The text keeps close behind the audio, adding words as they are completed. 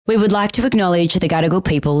We would like to acknowledge the Gadigal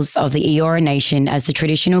peoples of the Eora Nation as the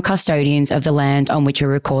traditional custodians of the land on which we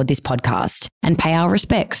record this podcast and pay our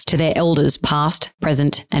respects to their elders past,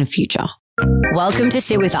 present and future. Welcome to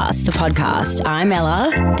Sit With Us, the podcast. I'm Ella.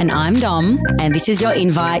 And I'm Dom. And this is your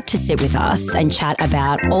invite to sit with us and chat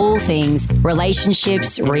about all things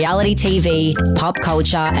relationships, reality TV, pop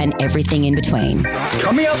culture and everything in between.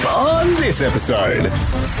 Coming up on this episode.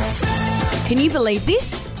 Can you believe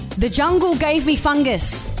this? The jungle gave me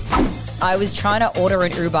fungus. I was trying to order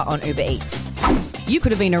an Uber on Uber Eats. You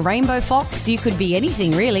could have been a rainbow fox. You could be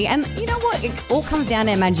anything, really. And you know what? It all comes down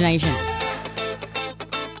to imagination.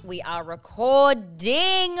 We are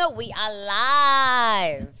recording. We are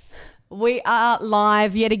live. We are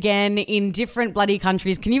live yet again in different bloody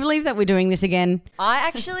countries. Can you believe that we're doing this again? I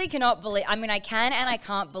actually cannot believe. I mean, I can and I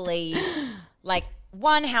can't believe, like,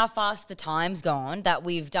 one, how fast the time's gone that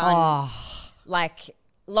we've done, like,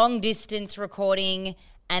 long distance recording.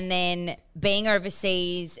 And then being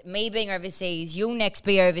overseas, me being overseas, you'll next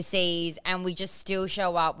be overseas, and we just still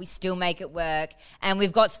show up, we still make it work, and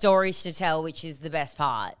we've got stories to tell, which is the best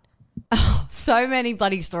part. Oh, so many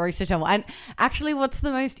bloody stories to tell. And actually, what's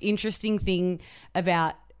the most interesting thing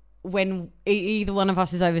about when either one of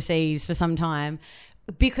us is overseas for some time,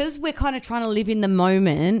 because we're kind of trying to live in the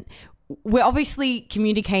moment, we're obviously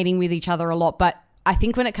communicating with each other a lot, but I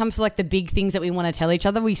think when it comes to like the big things that we want to tell each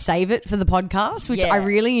other, we save it for the podcast, which I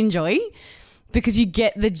really enjoy because you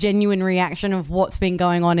get the genuine reaction of what's been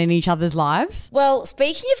going on in each other's lives. Well,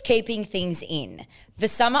 speaking of keeping things in, The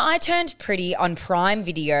Summer I Turned Pretty on Prime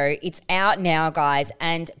Video, it's out now, guys.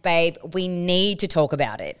 And babe, we need to talk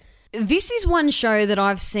about it. This is one show that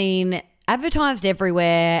I've seen advertised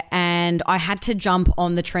everywhere, and I had to jump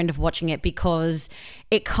on the trend of watching it because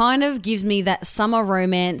it kind of gives me that summer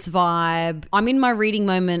romance vibe. I'm in my reading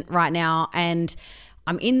moment right now and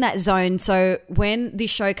I'm in that zone. So when this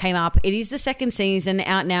show came up, it is the second season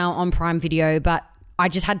out now on Prime Video, but I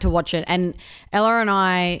just had to watch it. And Ella and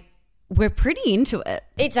I, we're pretty into it.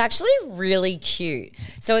 It's actually really cute.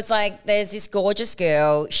 So it's like there's this gorgeous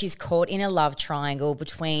girl. She's caught in a love triangle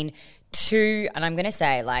between two, and I'm going to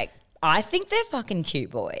say, like, I think they're fucking cute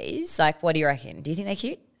boys. Like, what do you reckon? Do you think they're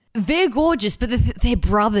cute? They're gorgeous, but they're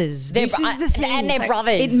brothers. They're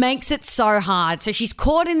brothers. It makes it so hard. So she's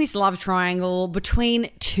caught in this love triangle between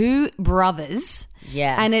two brothers.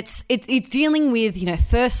 Yeah. And it's dealing with, you know,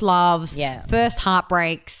 first loves, first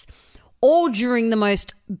heartbreaks, all during the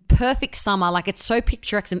most perfect summer. Like, it's so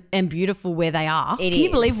picturesque and beautiful where they are. Can you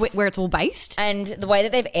believe where it's all based? And the way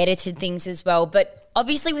that they've edited things as well. But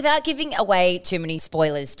obviously, without giving away too many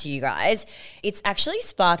spoilers to you guys, it's actually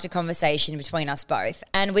sparked a conversation between us both.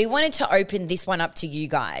 And we wanted to open this one up to you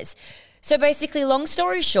guys. So basically, long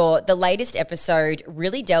story short, the latest episode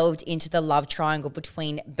really delved into the love triangle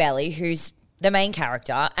between Belly, who's the main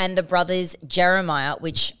character, and the brothers Jeremiah,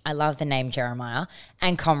 which I love the name Jeremiah,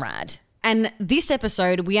 and Conrad. And this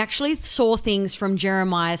episode, we actually saw things from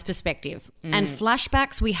Jeremiah's perspective and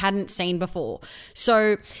flashbacks we hadn't seen before.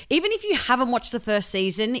 So even if you haven't watched the first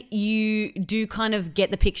season, you do kind of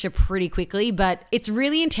get the picture pretty quickly, but it's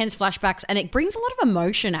really intense flashbacks and it brings a lot of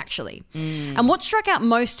emotion actually. And what struck out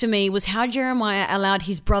most to me was how Jeremiah allowed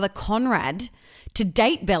his brother Conrad to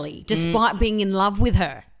date Belly despite being in love with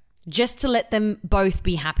her, just to let them both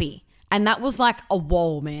be happy. And that was like a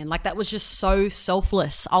whoa, man. Like, that was just so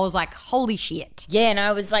selfless. I was like, holy shit. Yeah, and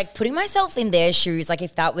I was like putting myself in their shoes, like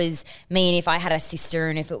if that was me and if I had a sister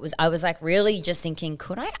and if it was, I was like really just thinking,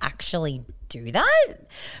 could I actually do that?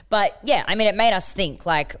 But yeah, I mean, it made us think,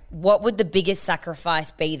 like, what would the biggest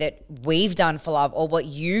sacrifice be that we've done for love or what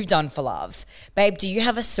you've done for love? Babe, do you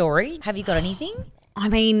have a story? Have you got anything? I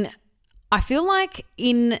mean, I feel like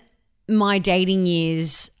in my dating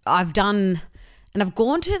years, I've done... and I've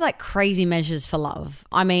gone to like crazy measures for love.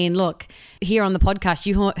 I mean, look, here on the podcast,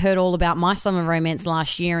 you heard all about my summer romance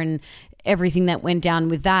last year and everything that went down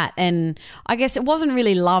with that. And I guess it wasn't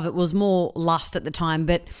really love. It was more lust at the time.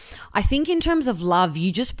 But I think in terms of love,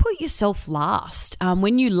 you just put yourself last.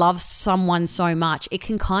 When you love someone so much, it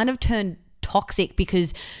can kind of turn toxic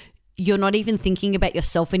because you're not even thinking about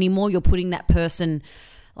yourself anymore. You're putting that person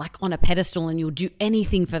like on a pedestal and you'll do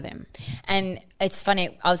anything for them. And it's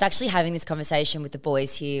funny, I was actually having this conversation with the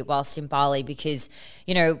boys here whilst in Bali because,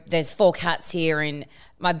 you know, there's 4 cats here and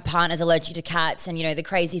my partner's allergic to cats and, you know, the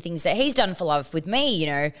crazy things that he's done for love with me, you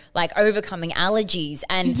know, like overcoming allergies.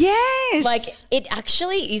 And yes, like it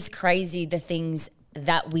actually is crazy the things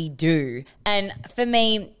that we do. And for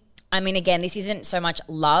me, I mean, again, this isn't so much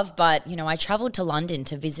love, but, you know, I traveled to London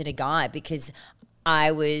to visit a guy because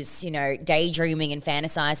I was, daydreaming and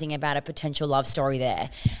fantasizing about a potential love story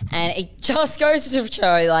there. And it just goes to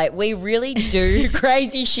show, like, we really do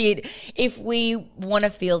crazy shit if we want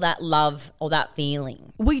to feel that love or that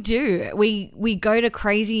feeling. We do. We go to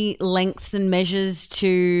crazy lengths and measures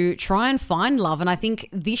to try and find love. And I think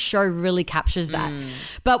this show really captures that.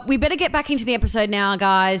 But we better get back into the episode now,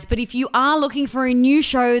 guys. But if you are looking for a new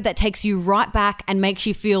show that takes you right back and makes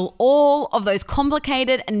you feel all of those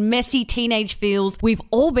complicated and messy teenage feels we've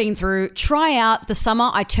all been through, try out The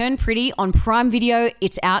Summer I Turned Pretty on Prime Video.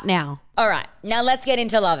 It's out now. All right. Now let's get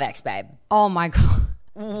into Love X, babe. Oh, my God.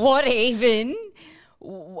 What even?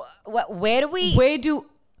 Where do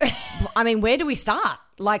we start?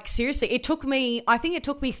 Like, seriously, I think it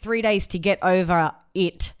took me 3 days to get over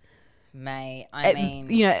it. Mate,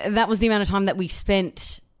 that was the amount of time that we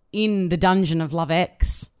spent in the dungeon of Love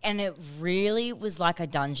X. And it really was like a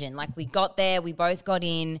dungeon. Like, we got there, we both got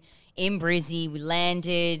in Brizzy, we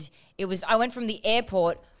landed. I went from the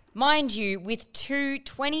airport, mind you, with two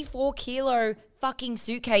 24-kilo fucking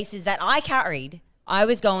suitcases that I carried. I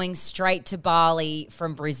was going straight to Bali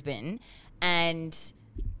from Brisbane, and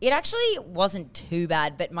it actually wasn't too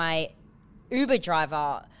bad, but my Uber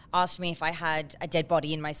driver asked me if I had a dead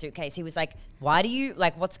body in my suitcase. He was like,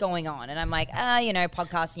 what's going on? And I'm like,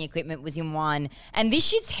 podcasting equipment was in one. And this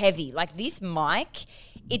shit's heavy. Like, this mic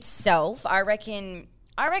itself, I reckon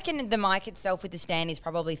the mic itself with the stand is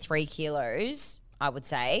probably 3 kilos, I would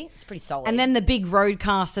say. It's pretty solid. And then the big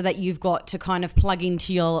Rodecaster that you've got to kind of plug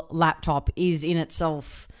into your laptop is in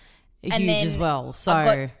itself huge as well. So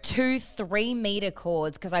I've got 2 3-meter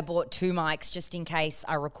cords because I bought 2 mics just in case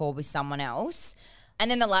I record with someone else. And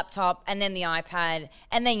then the laptop, and then the iPad,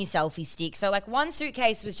 and then your selfie stick. So, like, one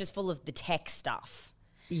suitcase was just full of the tech stuff.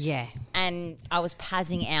 Yeah. And I was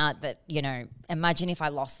pazzing out that, imagine if I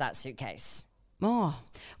lost that suitcase. Oh,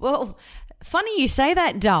 well, funny you say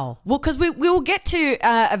that, Dull. Well, because we will get to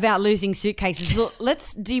about losing suitcases. Well,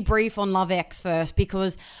 let's debrief on Love X first,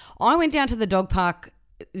 because I went down to the dog park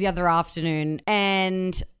the other afternoon,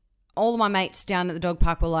 and all of my mates down at the dog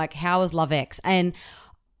park were like, how was Love X? And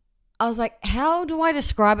I was like, how do I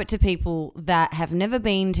describe it to people that have never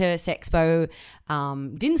been to Sexpo,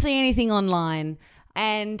 didn't see anything online,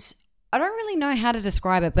 and I don't really know how to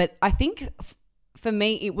describe it, but I think for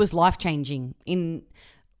me it was life-changing in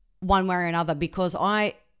one way or another, because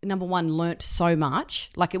I, number one, learnt so much.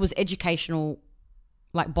 Like, it was educational,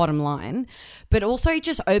 like, bottom line, but also it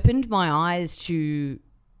just opened my eyes to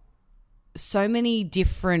so many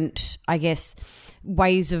different, I guess,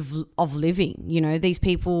 ways of living. These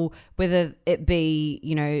people, whether it be,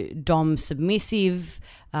 dom submissive,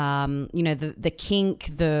 the kink,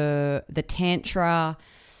 the tantra,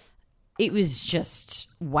 it was just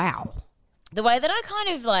wow. The way that I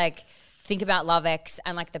kind of like think about Love X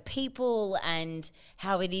and like the people and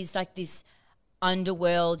how it is like this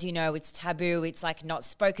underworld, it's taboo, it's like not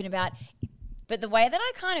spoken about. But the way that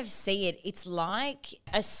I kind of see it, it's like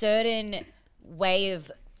a certain way of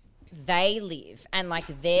they live and like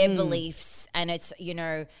their beliefs, and it's,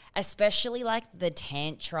 especially like the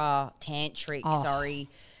tantric,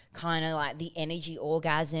 kind of like the energy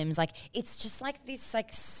orgasms, like it's just like this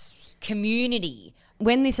like community.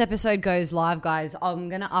 When this episode goes live, guys, I'm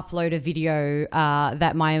going to upload a video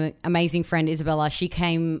that my amazing friend Isabella, she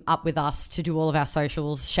came up with us to do all of our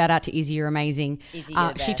socials. Shout out to Izzy, you're amazing. Izzy,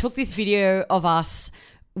 you're the she best. took this video of us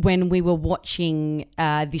when we were watching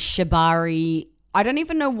the Shibari. I don't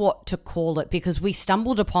even know what to call it, because we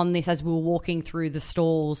stumbled upon this as we were walking through the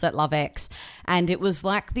stalls at Love X, and it was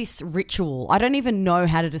like this ritual. I don't even know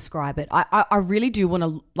how to describe it. I really do want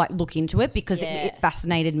to like look into it, because it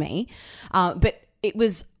fascinated me. But it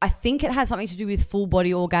was, I think it had something to do with full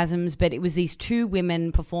body orgasms, but it was these 2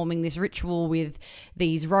 women performing this ritual with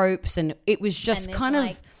these ropes, and it was just kind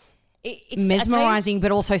of it's mesmerizing,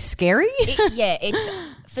 but also scary.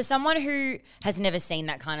 It's for someone who has never seen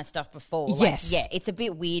that kind of stuff before. Yes. It's a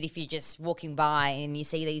bit weird if you're just walking by and you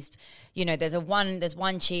see these, there's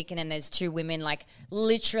one chick and then there's 2 women like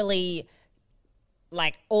literally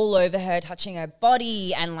like all over her, touching her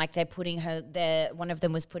body, and like they're putting one of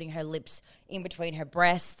them was putting her lips in between her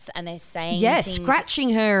breasts, and they're saying things,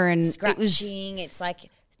 scratching her, and it's like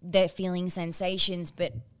they're feeling sensations,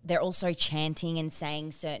 but they're also chanting and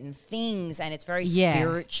saying certain things, and it's very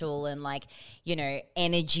spiritual and like,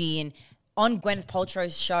 energy. And on Gwyneth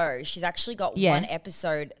Paltrow's show, she's actually got one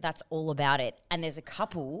episode that's all about it, and there's a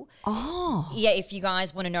couple. If you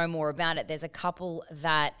guys want to know more about it, there's a couple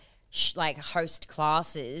that like host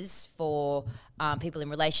classes for people in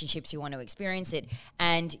relationships who want to experience it,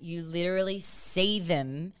 and you literally see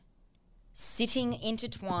them sitting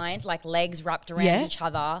intertwined, like legs wrapped around Yeah. each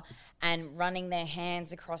other, and running their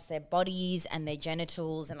hands across their bodies and their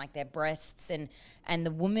genitals and like their breasts, and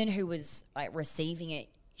the woman who was like receiving it,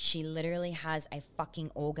 she literally has a fucking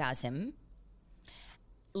orgasm.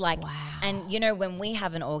 Like, Wow. and you know, when we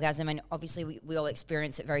have an orgasm, and obviously we all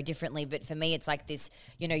experience it very differently, but for me, it's like this,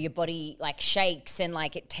 you know, your body like shakes and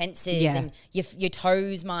like it tenses, Yeah. and your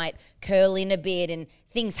toes might curl in a bit and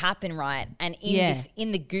things happen, right? And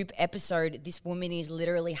in the Goop episode, this woman is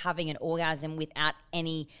literally having an orgasm without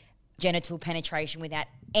any genital penetration, without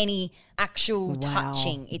any actual Wow.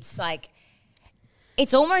 touching. It's like,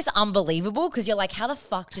 it's almost unbelievable because you're like, how the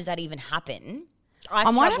fuck does that even happen? I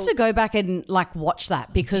might have to go back and like watch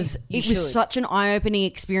that because You it was should. such an eye-opening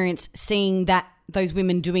experience seeing those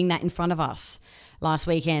women doing that in front of us last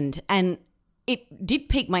weekend, and it did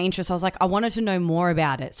pique my interest. I was like, I wanted to know more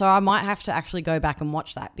about it, so I might have to actually go back and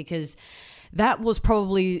watch that because that was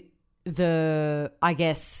probably I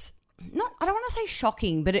guess. I don't want to say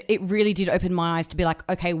shocking, but it really did open my eyes to be like,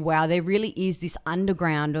 okay, wow, there really is this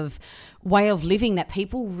underground of way of living that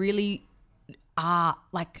people really are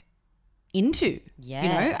like into, you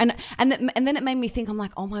know, and then it made me think, I'm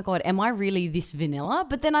like, oh my God, am I really this vanilla?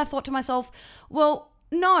 But then I thought to myself, well,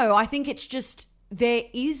 no, I think it's just there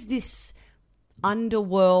is this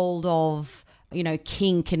underworld of, you know,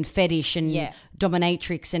 kink and fetish and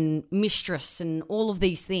dominatrix and mistress and all of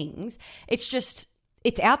these things. It's just,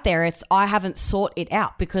 it's out there. I haven't sought it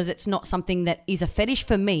out because it's not something that is a fetish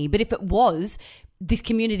for me. But if it was, this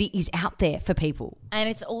community is out there for people. And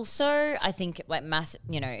it's also, I think, like massive,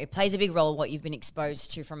 you know, it plays a big role what you've been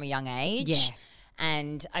exposed to from a young age. Yeah.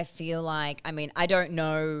 And I feel like, I mean, I don't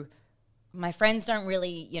know, my friends don't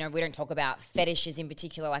really, you know, we don't talk about fetishes in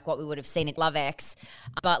particular, like what we would have seen at Love X.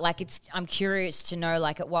 But like, I'm curious to know,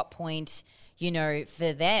 like, at what point, you know,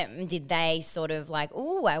 for them, did they sort of like,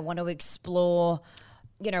 oh, I want to explore,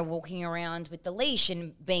 you know, walking around with the leash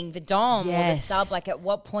and being the dom or the sub? Like, at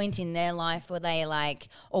what point in their life were they like,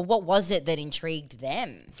 or what was it that intrigued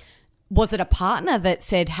them? Was it a partner that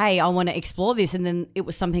said, hey, I want to explore this, and then it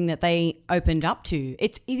was something that they opened up to?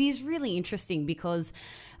 It is really interesting because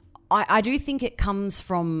I do think it comes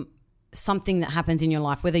from something that happens in your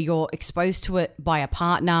life, whether you're exposed to it by a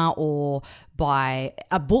partner or by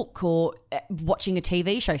a book or watching a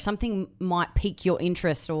TV show. Something might pique your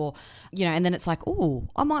interest, or, you know, and then it's like, oh,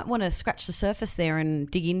 I might want to scratch the surface there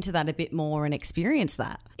and dig into that a bit more and experience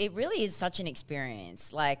that. It really is such an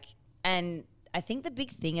experience. Like, and I think the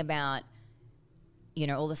big thing about, you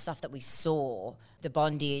know, all the stuff that we saw, the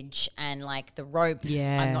bondage and like the rope,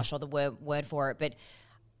 I'm not sure the word for it, but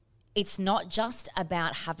it's not just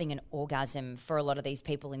about having an orgasm for a lot of these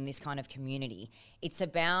people in this kind of community. It's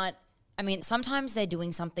about, I mean, sometimes they're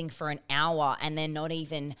doing something for an hour and they're not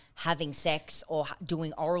even having sex or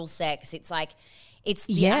doing oral sex. It's like, it's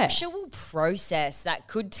the actual process that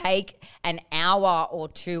could take an hour or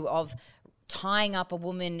two of tying up a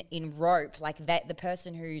woman in rope, like that, the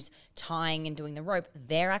person who's tying and doing the rope,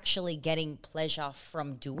 they're actually getting pleasure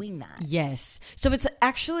from doing that. Yes. So it's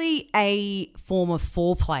actually a form of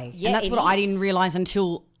foreplay. Yeah, and that's it what I is. didn't realize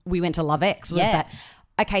until we went to Love X was that,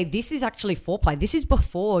 okay, this is actually foreplay. This is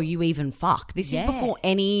before you even fuck. This is before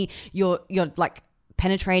you're like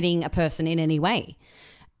penetrating a person in any way.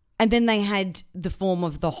 And then they had the form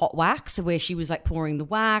of the hot wax where she was like pouring the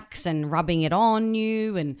wax and rubbing it on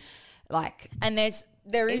you, and like, and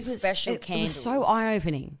there is special candles. It was so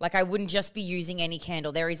eye-opening. Like, I wouldn't just be using any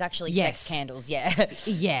candle. There is actually sex candles,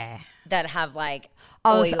 Yeah. that have like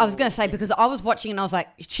I was oils going to say, because I was watching and I was like,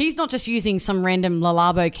 she's not just using some random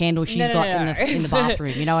Lalabo candle she's got in the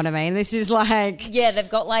bathroom. You know what I mean? This is like, yeah, they've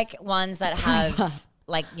got like ones that have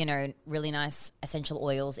like, you know, really nice essential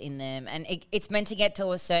oils in them, and it's meant to get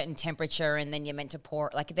to a certain temperature, and then you're meant to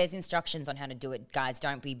pour, like, there's instructions on how to do it. Guys,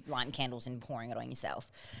 don't be lighting candles and pouring it on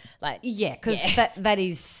yourself. Like, because that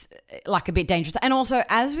is like a bit dangerous. And also,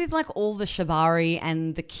 as with like all the shibari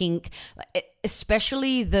and the kink,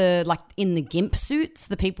 especially the like in the gimp suits,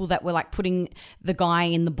 the people that were like putting the guy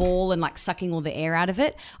in the ball and like sucking all the air out of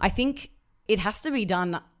it, I think it has to be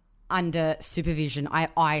done under supervision,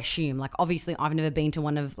 I assume. Like, obviously I've never been to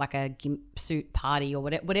one of like a gimp suit party or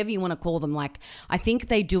whatever you want to call them. Like, I think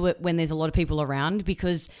they do it when there's a lot of people around,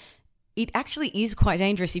 because it actually is quite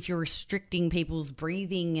dangerous if you're restricting people's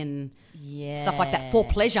breathing and stuff like that for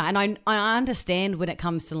pleasure. And I understand when it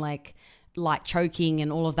comes to like light choking and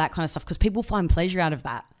all of that kind of stuff, because people find pleasure out of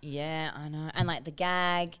that. Yeah, I know. And like the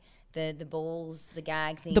gag, the balls, the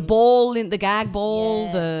gag thing. The ball, in the gag ball,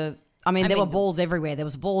 there were balls everywhere. There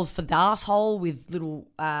was balls for the asshole with little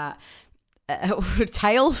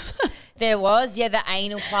tails. There was, the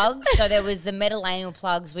anal plugs. So there was the metal anal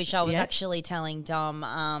plugs, which I was Yeah. actually telling Dom.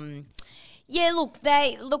 I'll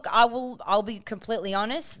be completely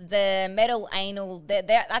honest. The metal anal,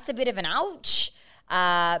 that's a bit of an ouch.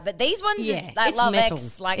 But these ones, Yeah, like it's Love metal.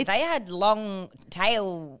 X, like they had long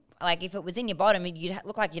tail. Like if it was in your bottom, you'd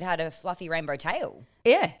look like you'd had a fluffy rainbow tail.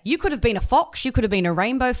 Yeah, you could have been a fox. You could have been a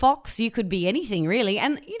rainbow fox. You could be anything, really.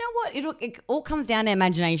 And you know what? It all comes down to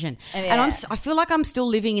imagination. Yeah. And I feel like I'm still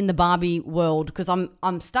living in the Barbie world because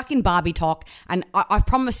I'm stuck in Barbie talk. And I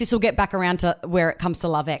promise this will get back around to where it comes to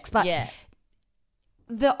Love X. But Yeah.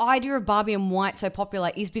 the idea of Barbie and white so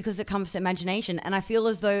popular is because it comes to imagination. And I feel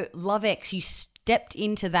as though Love X, you stepped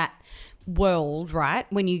into that world, right,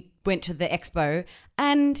 when you went to the expo,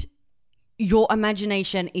 and your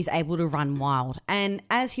imagination is able to run wild. And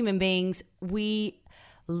as human beings, we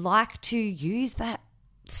like to use that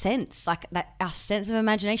sense, like that our sense of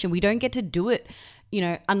imagination. We don't get to do it,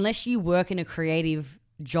 unless you work in a creative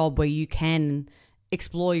job where you can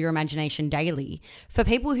explore your imagination daily. For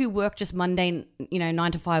people who work just mundane,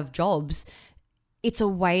 9-to-5 jobs, it's a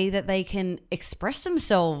way that they can express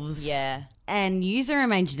themselves and use their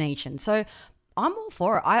imagination. So I'm all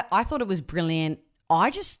for it. I thought it was brilliant. I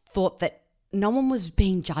just thought that no one was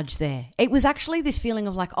being judged there. It was actually this feeling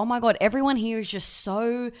of like, oh my God, everyone here is just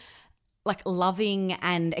so like loving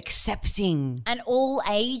and accepting. And all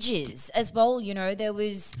ages as well, there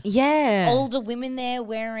was Yeah. older women there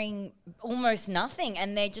wearing almost nothing,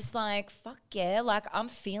 and they're just like, fuck yeah, like I'm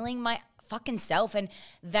feeling my fucking self. And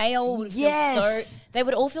they all would they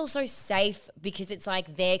would all feel so safe because it's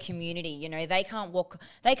like their community, they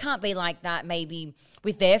can't be like that maybe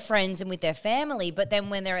with their friends and with their family, but then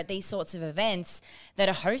when they're at these sorts of events that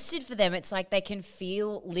are hosted for them, it's like they can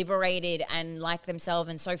feel liberated and like themselves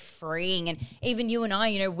and so freeing. And even you and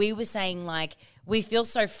I, we were saying like we feel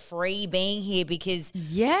so free being here because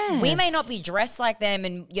we may not be dressed like them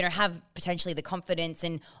and have potentially the confidence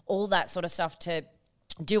and all that sort of stuff to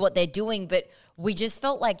do what they're doing, but we just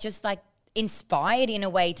felt like inspired in a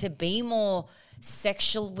way to be more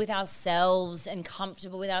sexual with ourselves and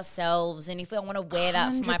comfortable with ourselves. And if I want to wear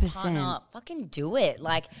that for my 100%. partner, fucking do it.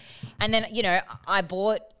 And then I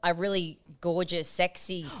bought a really gorgeous,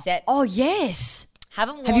 sexy set. Oh, yes.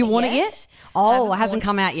 Haven't worn Have you it worn yet. it yet? Oh, Haven't it hasn't worn-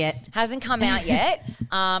 come out yet. Hasn't come out yet.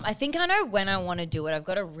 I think I know when I want to do it. I've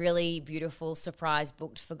got a really beautiful surprise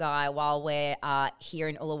booked for Guy while we're here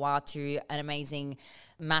in Uluwatu, an amazing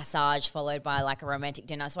massage followed by like a romantic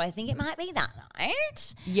dinner. So I think it might be that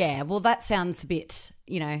night. Yeah, well, that sounds a bit,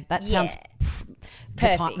 that sounds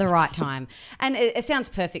Perfect. the right time. And it sounds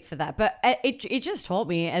perfect for that. But it just taught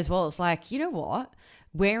me as well. It's like, you know what?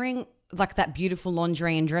 Wearing like that beautiful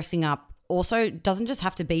lingerie and dressing up also doesn't just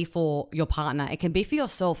have to be for your partner. It can be for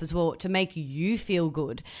yourself as well to make you feel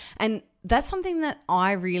good. And that's something that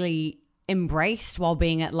I really embraced while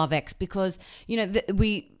being at Love X because,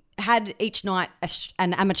 we had each night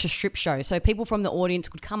an amateur strip show. So people from the audience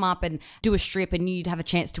could come up and do a strip and you'd have a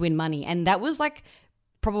chance to win money. And that was like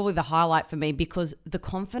probably the highlight for me because the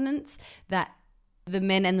confidence that the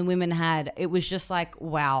men and the women had, it was just like,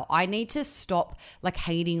 wow, I need to stop like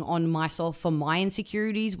hating on myself for my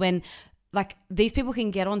insecurities when like these people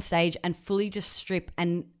can get on stage and fully just strip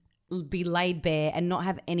and be laid bare and not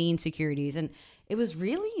have any insecurities. And it was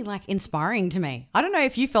really like inspiring to me. I don't know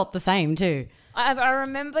if you felt the same too. I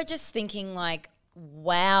remember just thinking like,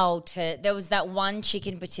 wow, there was that one chick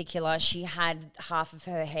in particular, she had half of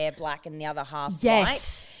her hair black and the other half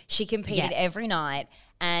white. She competed every night.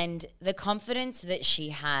 And the confidence that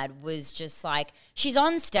she had was just like, she's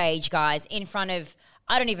on stage, guys, in front of,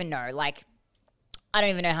 I don't even know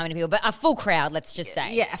how many people, but a full crowd, let's just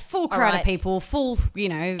say. Yeah, a full crowd of people, full,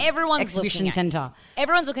 everyone's exhibition centre.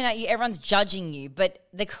 Everyone's looking at you, everyone's judging you, but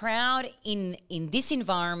the crowd in this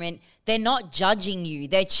environment, they're not judging you.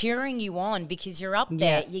 They're cheering you on because you're up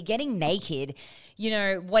there. Yeah. You're getting naked,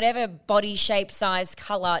 whatever body shape, size,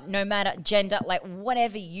 colour, no matter gender, like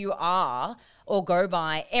whatever you are or go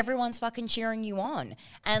by, everyone's fucking cheering you on.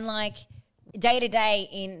 And like day to day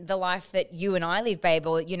in the life that you and I live, babe,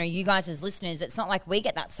 or, you guys as listeners, it's not like we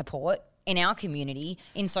get that support in our community,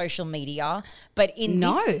 in social media, but in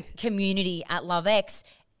this community at Love X,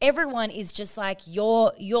 everyone is just like,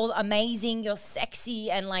 you're amazing, you're sexy.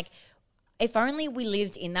 And like, if only we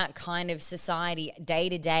lived in that kind of society day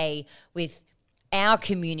to day with our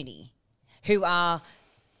community who are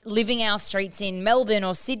living our streets in Melbourne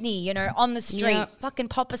or Sydney, on the street, fucking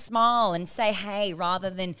pop a smile and say hey rather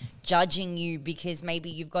than judging you because maybe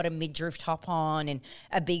you've got a midriff top on and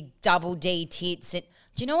a big double D tits.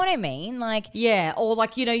 Do you know what I mean? Like, Yeah, or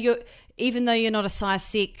like, you're even though you're not a size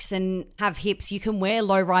 6 and have hips, you can wear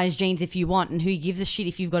low-rise jeans if you want, and who gives a shit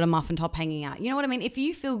if you've got a muffin top hanging out? You know what I mean? If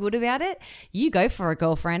you feel good about it, you go for it,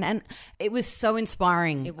 girlfriend. And it was so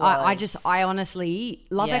inspiring. It was. I honestly,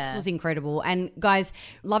 Love-X was incredible. And guys,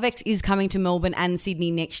 Love-X is coming to Melbourne and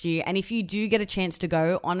Sydney next year. And if you do get a chance to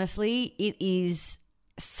go, honestly, it is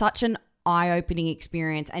such an eye-opening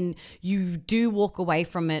experience, and you do walk away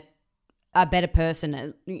from it a better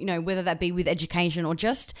person, whether that be with education or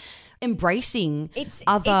just embracing it's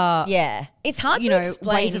hard to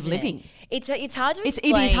explain, ways of isn't it? living. It's hard to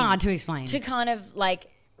explain. It is hard to explain. To kind of like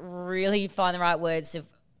really find the right words of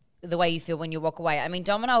the way you feel when you walk away. I mean,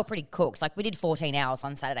 Dom and I were pretty cooked. Like, we did 14 hours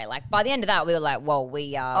on Saturday. Like, by the end of that, we were like, well,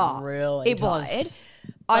 we are really tired.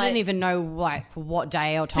 I didn't even know like what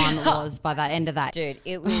day or time it was by the end of that. Dude,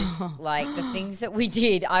 it was like the things that we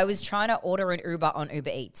did. I was trying to order an Uber on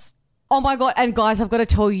Uber Eats. Oh my God. And guys, I've got to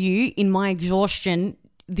tell you, in my exhaustion,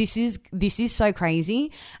 this is so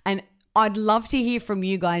crazy. And I'd love to hear from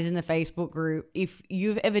you guys in the Facebook group if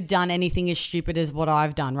you've ever done anything as stupid as what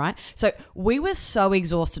I've done, right? So we were so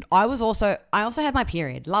exhausted. I also had my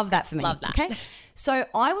period. Love that for me. Love that. Okay. So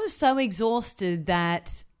I was so exhausted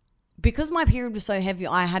that because my period was so heavy,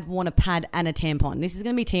 I had worn a pad and a tampon. This is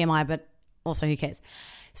going to be TMI, but also who cares?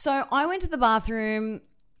 So I went to the bathroom,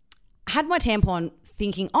 had my tampon,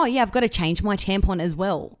 thinking, oh yeah, I've got to change my tampon as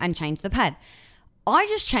well and change the pad. I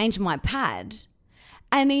just changed my pad,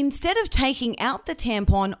 and instead of taking out the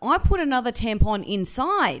tampon, I put another tampon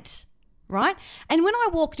inside, right? And when I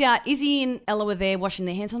walked out, Izzy and Ella were there washing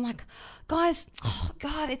their hands. I'm like, guys, oh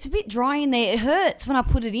God, it's a bit dry in there. It hurts when I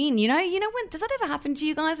put it in, when, does that ever happen to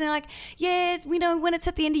you guys? And they're like, yeah, we know when it's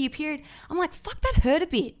at the end of your period. I'm like, fuck, that hurt a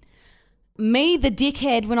bit. Me, the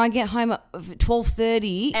dickhead, when I get home at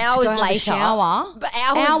 12:30 Hours to go later. have a shower, But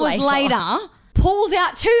hours later, pulls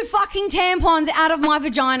out 2 fucking tampons out of my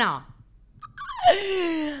vagina.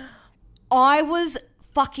 I was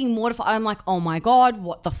fucking mortified. I'm like, oh my God,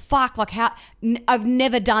 what the fuck? Like, how? I've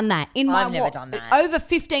never done that. I've never done that. Over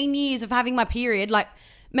 15 years of having my period, like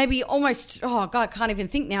maybe almost, oh God, I can't even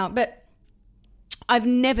think now, but I've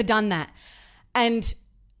never done that. And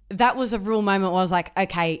that was a real moment where I was like,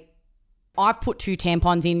 okay, I've put 2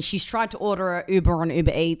 tampons in. She's tried to order an Uber on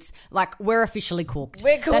Uber Eats. Like, we're officially cooked.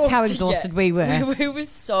 We're cooked. That's how exhausted we were. We were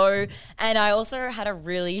so... And I also had a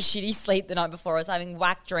really shitty sleep the night before. I was having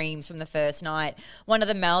whack dreams from the first night. One of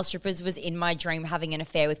the male strippers was in my dream having an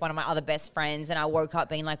affair with one of my other best friends, and I woke up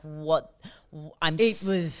being like, what? It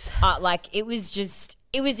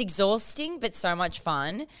was exhausting, but so much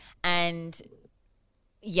fun. And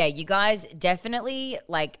yeah, you guys definitely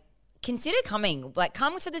consider coming. Like,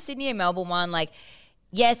 come to the Sydney and Melbourne one. Like,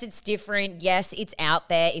 yes, it's different. Yes, it's out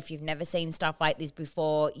there. If you've never seen stuff like this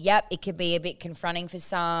before, yep, it could be a bit confronting for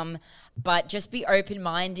some, but just be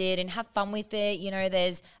open-minded and have fun with it.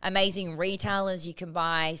 There's amazing retailers. You can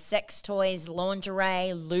buy sex toys,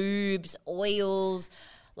 lingerie, lubes, oils.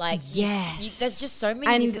 Like, yes. There's just so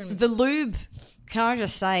many different... And the lube... Can I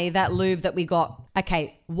just say that lube that we got?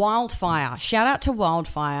 Okay, Wildfire. Shout out to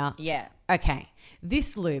Wildfire. Yeah. Okay.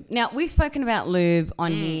 This lube. Now, we've spoken about lube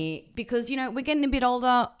on here because, we're getting a bit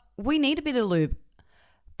older. We need a bit of lube.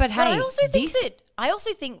 But hey, I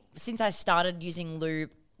also think since I started using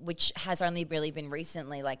lube, which has only really been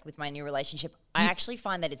recently, like with my new relationship, I actually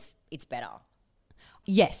find that it's better.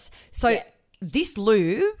 Yes. So this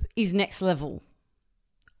lube is next level.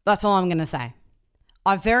 That's all I'm going to say.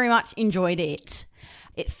 I very much enjoyed it.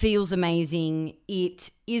 It feels amazing. It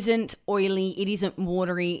isn't oily. It isn't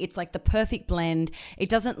watery. It's like the perfect blend. It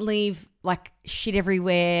doesn't leave like shit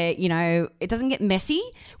everywhere. It doesn't get messy,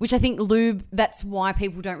 which I think lube, that's why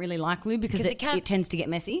people don't really like lube because it tends to get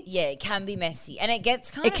messy. Yeah, it can be messy. And it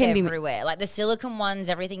gets kind of everywhere. Like the silicone ones,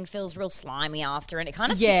 everything feels real slimy after, and it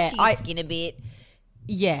kind of sticks to your skin a bit.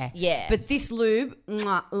 Yeah. Yeah. But this lube,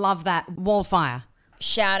 love that. Wildfire.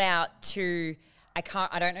 Shout out to...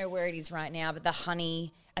 I don't know where it is right now, but the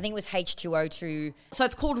honey, I think it was H2O2. So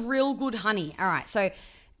it's called Real Good Honey. All right. So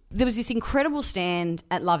there was this incredible stand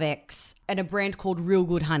at Love-X and a brand called Real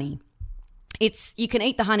Good Honey. You can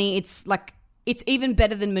eat the honey. It's even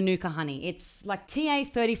better than Manuka honey. It's like TA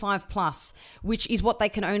 35 plus, which is what they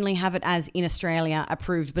can only have it as in Australia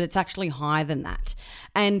approved, but it's actually higher than that.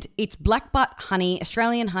 And it's black butt honey,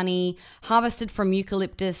 Australian honey, harvested from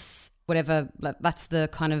eucalyptus, whatever, that's the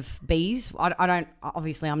kind of bees.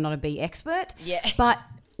 Obviously I'm not a bee expert. Yeah. But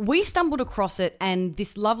we stumbled across it, and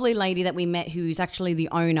this lovely lady that we met who's actually the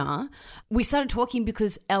owner, we started talking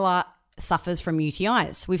because Ella suffers from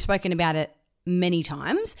UTIs. We've spoken about it many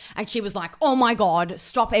times. And she was like, oh my God,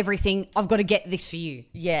 stop everything. I've got to get this for you.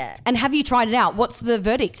 Yeah. And have you tried it out? What's the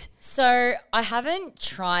verdict? So I haven't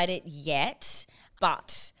tried it yet,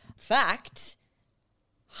 but fact,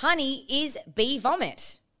 honey is bee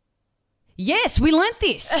vomit. Yes, we learnt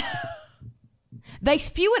this. They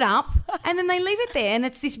spew it up and then they leave it there, and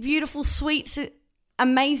it's this beautiful, sweet,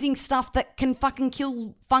 amazing stuff that can fucking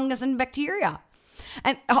kill fungus and bacteria.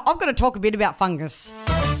 And I've got to talk a bit about fungus.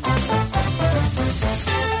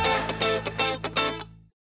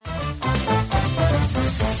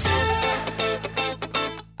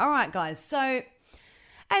 All right, guys. So,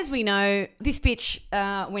 as we know, this bitch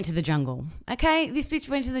went to the jungle. Okay? This bitch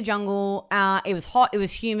went to the jungle. It was hot. It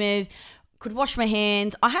was humid. Could wash my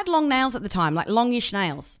hands. I had long nails at the time, like longish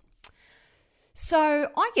nails. So,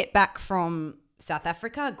 I get back from South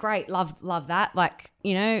Africa. Great. Love that. Like,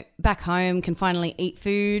 you know, back home, can finally eat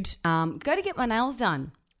food. Go to get my nails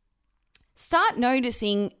done. Start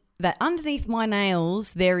noticing that underneath my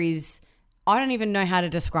nails, there is... I don't even know how to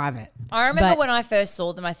describe it. I remember when I first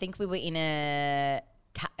saw them, I think we were in a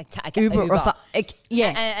Uber or something. Yeah.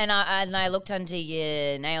 And I looked under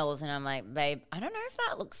your nails and I'm like, babe, I don't know if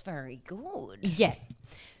that looks very good. Yeah.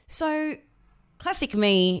 So classic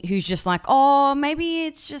me, who's just like, oh, maybe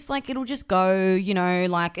it's just like it'll just go, you know,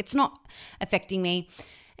 like it's not affecting me.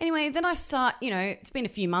 Anyway, then I start, you know, it's been a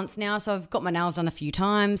few months now, so I've got my nails done a few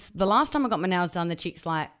times. The last time I got my nails done, the chick's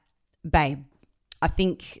like, babe, I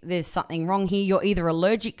think there's something wrong here. You're either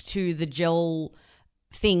allergic to the gel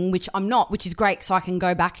thing, which I'm not, which is great, so I can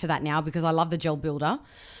go back to that now because I love the gel builder.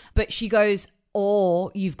 But she goes,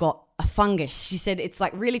 or you've got a fungus. She said it's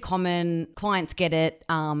like really common. Clients get it.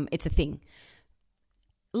 It's a thing.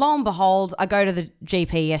 Lo and behold, I go to the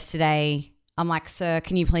GP yesterday. I'm like, sir,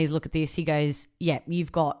 can you please look at this? He goes, yeah,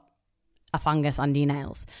 you've got a fungus under your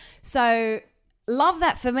nails. So... love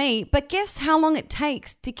that for me, but guess how long it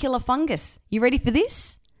takes to kill a fungus? You ready for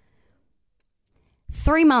this?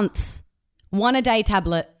 3 months. 1 a day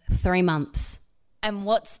tablet, 3 months. And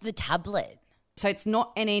what's the tablet? So it's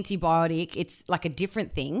not an antibiotic. It's like a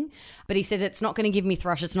different thing. But he said it's not going to give me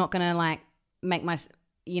thrush. It's not going to like make my,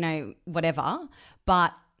 you know, whatever.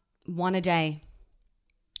 But 1 a day.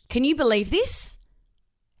 Can you believe this?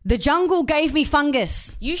 The jungle gave me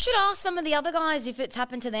fungus. You should ask some of the other guys if it's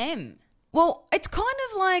happened to them. Well, it's kind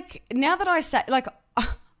of like, now that I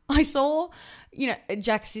saw, you know,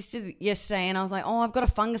 Jack's sister yesterday and I was like, oh, I've got a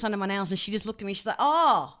fungus under my nails. And she just looked at me. She's like,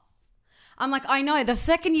 oh. I'm like, I know. The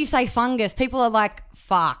second you say fungus, people are like,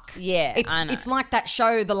 fuck. Yeah, I know. It's like that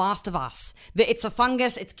show, The Last of Us. It's a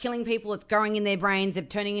fungus. It's killing people. It's growing in their brains. They're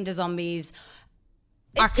turning into zombies.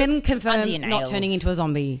 I can confirm not turning into a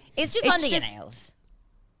zombie. It's just under your nails.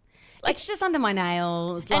 Like, it's just under my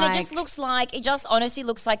nails. And it just honestly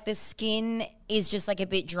looks like the skin is just like a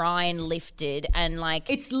bit dry and lifted and like.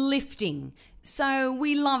 It's lifting. So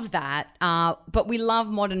we love that. But we love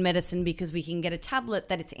modern medicine because we can get a tablet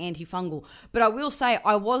that it's antifungal. But I will say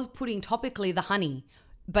I was putting topically the honey,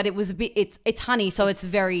 but it was a bit, it's honey. So it's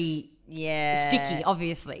very sticky,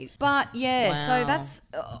 obviously. But yeah, so that's,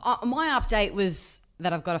 my update was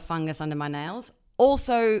that I've got a fungus under my nails.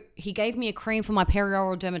 Also, he gave me a cream for my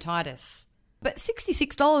perioral dermatitis. But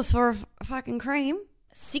 $66 for a fucking cream.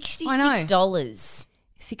 $66?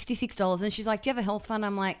 $66. And she's like, do you have a health fund?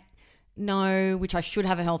 I'm like, no, which I should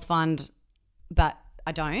have a health fund, but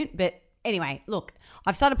I don't. But anyway, look,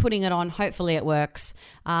 I've started putting it on. Hopefully it works.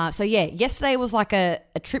 So yeah, yesterday was like a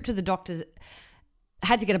trip to the doctor's. I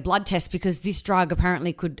had to get a blood test because this drug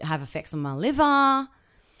apparently could have effects on my liver.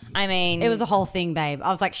 I mean, it was a whole thing, babe. I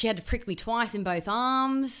was like, she had to prick me twice in both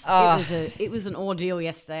arms. It was an ordeal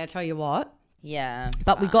yesterday, I tell you what. Yeah.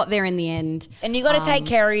 But we got there in the end. And you got to take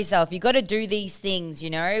care of yourself. You got to do these things, you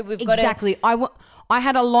know? We've got Exactly. I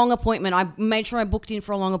had a long appointment. I made sure I booked in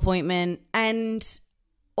for a long appointment. And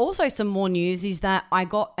also some more news is that I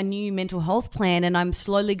got a new mental health plan and I'm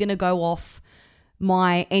slowly going to go off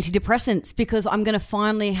my antidepressants because I'm going to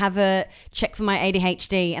finally have a check for my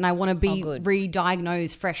ADHD and I want to be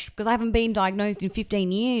re-diagnosed fresh because I haven't been diagnosed in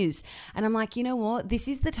 15 years. And I'm like, you know what? This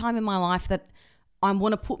is the time in my life that I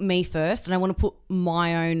want to put me first and I want to put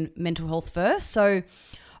my own mental health first. So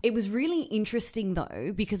it was really interesting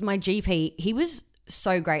though because my GP, he was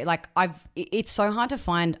so great. Like it's so hard to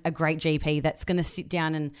find a great GP that's going to sit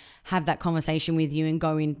down and have that conversation with you and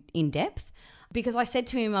go in depth. Because I said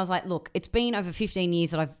to him, I was like, look, it's been over 15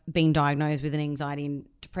 years that I've been diagnosed with an anxiety and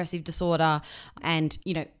depressive disorder and,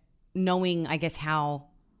 you know, knowing, I guess, how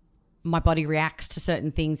my body reacts to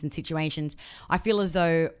certain things and situations, I feel as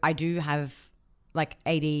though I do have like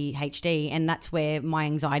ADHD and that's where my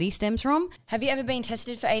anxiety stems from. Have you ever been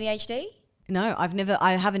tested for ADHD? No,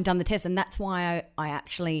 I haven't done the test. And that's why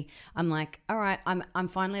I'm like, all right, I'm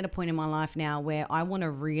finally at a point in my life now where I want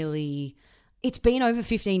to really, it's been over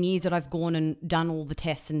 15 years that I've gone and done all the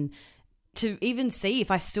tests, and to even see if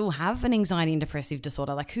I still have an anxiety and depressive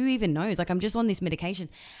disorder, like who even knows? Like I'm just on this medication.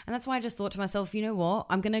 And that's why I just thought to myself, you know what?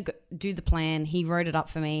 I'm going to do the plan. He wrote it up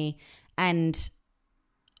for me and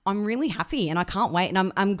I'm really happy and I can't wait.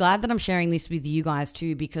 And I'm glad that I'm sharing this with you guys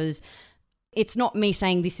too, because it's not me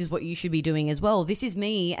saying this is what you should be doing as well. This is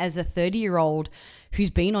me as a 30-year-old who's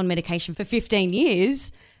been on medication for 15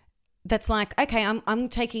 years. That's like, okay, I'm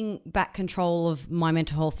taking back control of my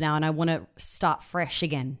mental health now and I want to start fresh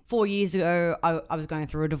again. 4 years ago, I was going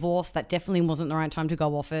through a divorce. That definitely wasn't the right time to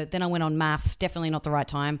go off it. Then I went on maths, definitely not the right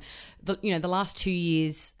time. The last 2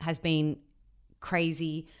 years has been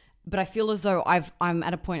crazy, but I feel as though I'm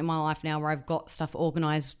at a point in my life now where I've got stuff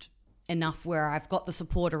organized enough where I've got the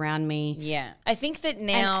support around me. Yeah. I think that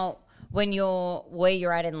now when you're where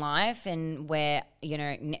you're at in life and where,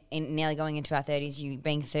 nearly going into our 30s, you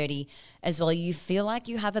being 30 as well, you feel like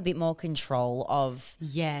you have a bit more control of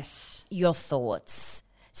your thoughts.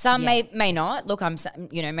 Some may not. Look,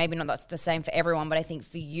 maybe not that's the same for everyone, but I think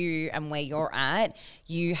for you and where you're at,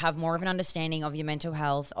 you have more of an understanding of your mental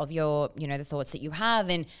health, of your, the thoughts that you have,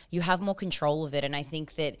 and you have more control of it. And I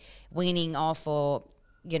think that weaning off or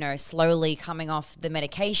slowly coming off the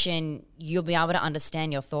medication, you'll be able to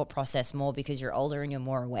understand your thought process more because you're older and you're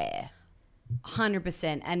more aware.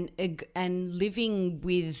 100%. And living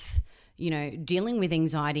with, dealing with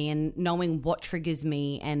anxiety and knowing what triggers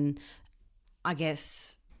me and I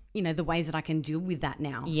guess, the ways that I can deal with that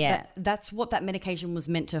now. Yeah. That's what that medication was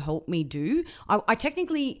meant to help me do. I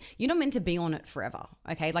technically, you're not meant to be on it forever,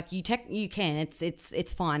 okay? Like you can,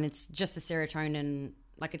 it's fine. It's just the serotonin.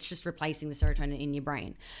 Like it's just replacing the serotonin in your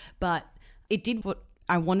brain. But it did what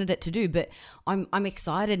I wanted it to do. But I'm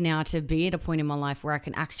excited now to be at a point in my life where I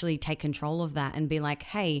can actually take control of that and be like,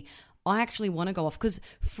 hey, I actually want to go off. Because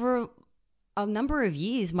for a number of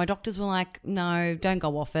years, my doctors were like, no, don't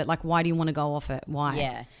go off it. Like, why do you want to go off it? Why?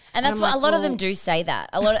 Yeah. And that's what a lot of them do say that.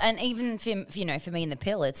 And even for me in the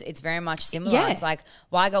pill, it's very much similar. Yeah. It's like,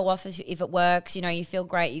 why go off if it works? You feel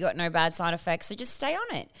great. You got no bad side effects. So just stay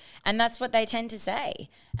on it. And that's what they tend to say.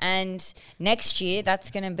 And next year,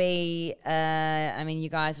 that's going to be, you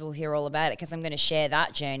guys will hear all about it because I'm going to share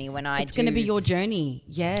that journey when It's going to be your journey.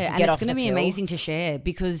 Yeah. And it's going to be amazing to share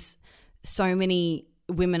because so many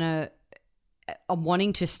women are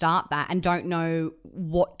wanting to start that and don't know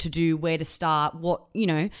what to do, where to start, Well,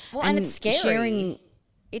 and it's scary.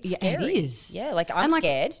 It's scary. It is. Yeah, like I'm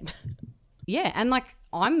scared. Yeah, and like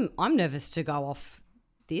I'm nervous to go off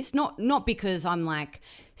this. Not because I'm like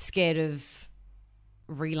scared of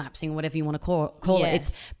relapsing, whatever you want to call it.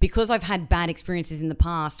 It's because I've had bad experiences in the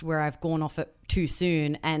past where I've gone off it too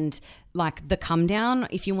soon and like the come down,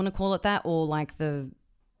 if you want to call it that, or like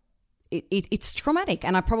it's traumatic,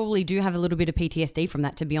 and I probably do have a little bit of PTSD from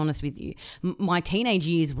that, to be honest with you. My teenage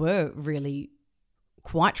years were really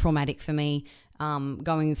quite traumatic for me,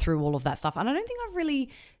 going through all of that stuff. And I don't think I've really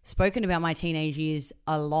spoken about my teenage years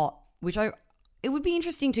a lot, which it would be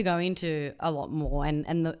interesting to go into a lot more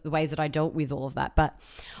and the ways that I dealt with all of that. But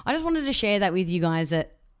I just wanted to share that with you guys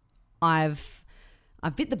that I've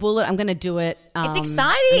bit the bullet. I'm going to do it. It's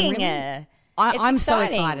exciting. I'm so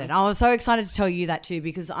excited. I was so excited to tell you that too,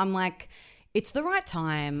 because I'm like, it's the right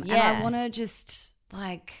time. Yeah. And I want to just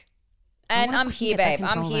like... And I'm here, babe.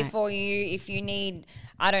 I'm here for you. If you need,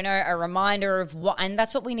 I don't know, a reminder of what, and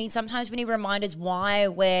that's what we need. Sometimes we need reminders why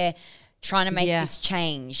we're trying to make this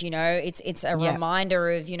change. It's a reminder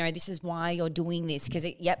of, this is why you're doing this, because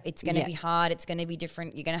it's going to be hard. It's going to be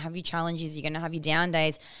different. You're going to have your challenges. You're going to have your down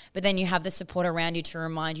days, but then you have the support around you to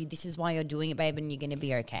remind you this is why you're doing it, babe, and you're going to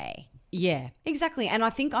be okay. Yeah, exactly. And I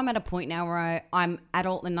think I'm at a point now where I'm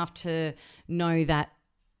adult enough to know that,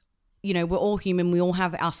 we're all human. We all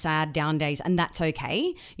have our sad down days, and that's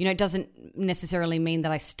okay. It doesn't necessarily mean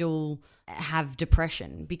that I still have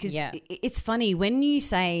depression, because it's funny when you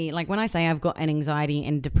say, like when I say I've got an anxiety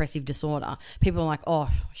and depressive disorder, people are like, oh,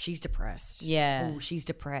 she's depressed. Yeah. Oh, she's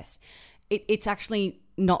depressed. It's actually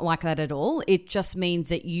not like that at all. It just means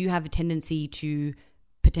that you have a tendency to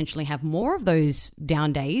potentially have more of those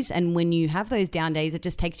down days. And when you have those down days, it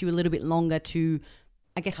just takes you a little bit longer to,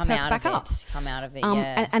 I guess, come out of it.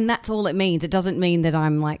 And that's all it means. It doesn't mean that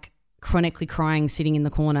I'm like chronically crying sitting in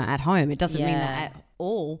the corner at home. It doesn't mean that at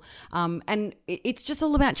all. And it's just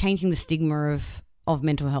all about changing the stigma of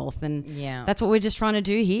mental health. And that's what we're just trying to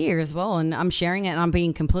do here as well. And I'm sharing it and I'm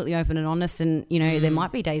being completely open and honest. And, there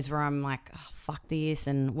might be days where I'm like, oh, fuck this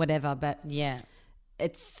and whatever. But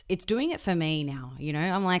it's doing it for me now, you know.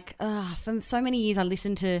 I'm like, for so many years I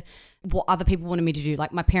listened to what other people wanted me to do.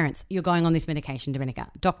 Like my parents, you're going on this medication, Domenica.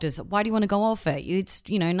 Doctors, why do you want to go off it? It's,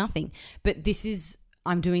 you know, nothing. But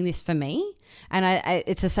I'm doing this for me. And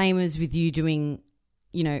it's the same as with you doing,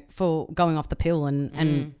 you know, for going off the pill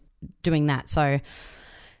and doing that. So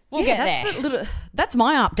we'll get there. That's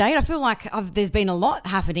my update. I feel like there's been a lot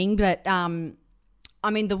happening, but I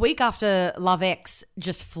mean, the week after Love X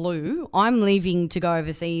just flew, I'm leaving to go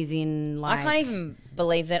overseas in like... I can't even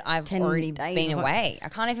believe that I've already been away. I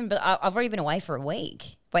can't even... I've already been away for a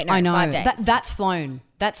week. Wait, no, I know. 5 days. That's flown.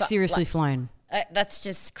 That's seriously flown. That's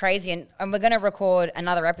just crazy. And we're going to record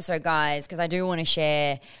another episode, guys, because I do want to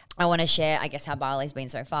share... I guess, how Bali's been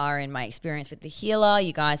so far and my experience with the healer.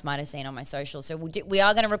 You guys might have seen on my socials. So we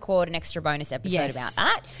are going to record an extra bonus episode about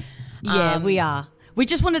that. Yeah, we are. We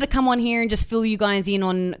just wanted to come on here and just fill you guys in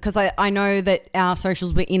on, because I know that our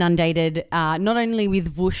socials were inundated, not only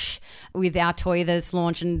with Vush, with our toy that's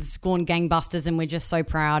launched and it's gone gangbusters and we're just so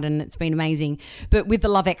proud and it's been amazing, but with the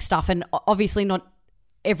Love X stuff, and obviously not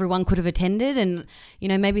everyone could have attended, and, you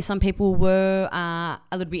know, maybe some people were a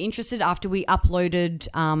little bit interested after we uploaded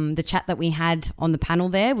the chat that we had on the panel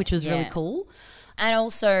there, which was really cool. And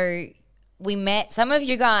also... we met some of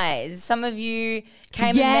you guys. Some of you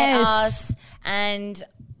came and met us, and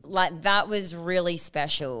like that was really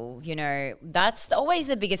special. You know, that's always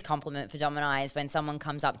the biggest compliment for Dom and I, is when someone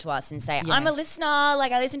comes up to us and say, I'm a listener,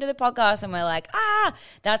 like I listen to the podcast, and we're like,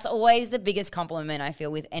 that's always the biggest compliment I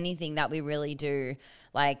feel with anything that we really do.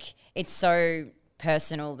 Like, it's so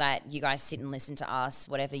personal that you guys sit and listen to us,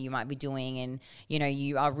 whatever you might be doing, and you know,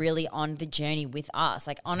 you are really on the journey with us,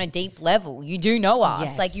 like on a deep level. You do know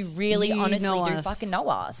us, like you really honestly do fucking know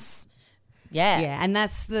us. And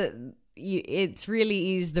that's it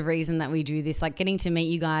really is the reason that we do this, like getting to meet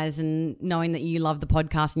you guys and knowing that you love the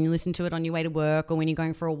podcast and you listen to it on your way to work or when you're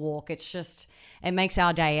going for a walk. It makes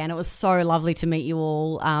our day, and it was so lovely to meet you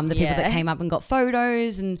all, the people that came up and got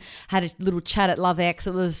photos and had a little chat at Love X.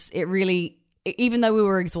 It really, even though we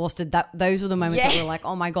were exhausted, those were the moments that we were like,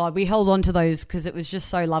 oh my God, we held on to those because it was just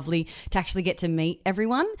so lovely to actually get to meet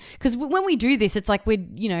everyone. Because when we do this, it's like we're,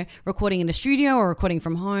 you know, recording in a studio or recording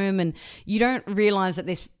from home, and you don't realize that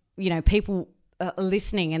there's, you know, people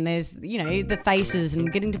listening, and there's, you know, the faces,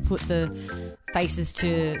 and getting to put the faces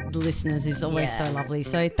to the listeners is always so lovely.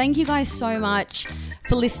 So thank you guys so much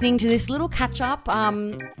for listening to this little catch up.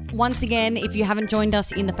 Once again, if you haven't joined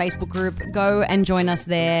us in the Facebook group, go and join us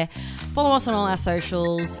there. Follow us on all our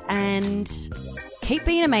socials, and keep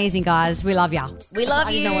being amazing, guys. We love ya. We love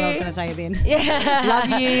you. I didn't know what I was going to say then.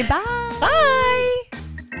 Love you. Bye. Bye.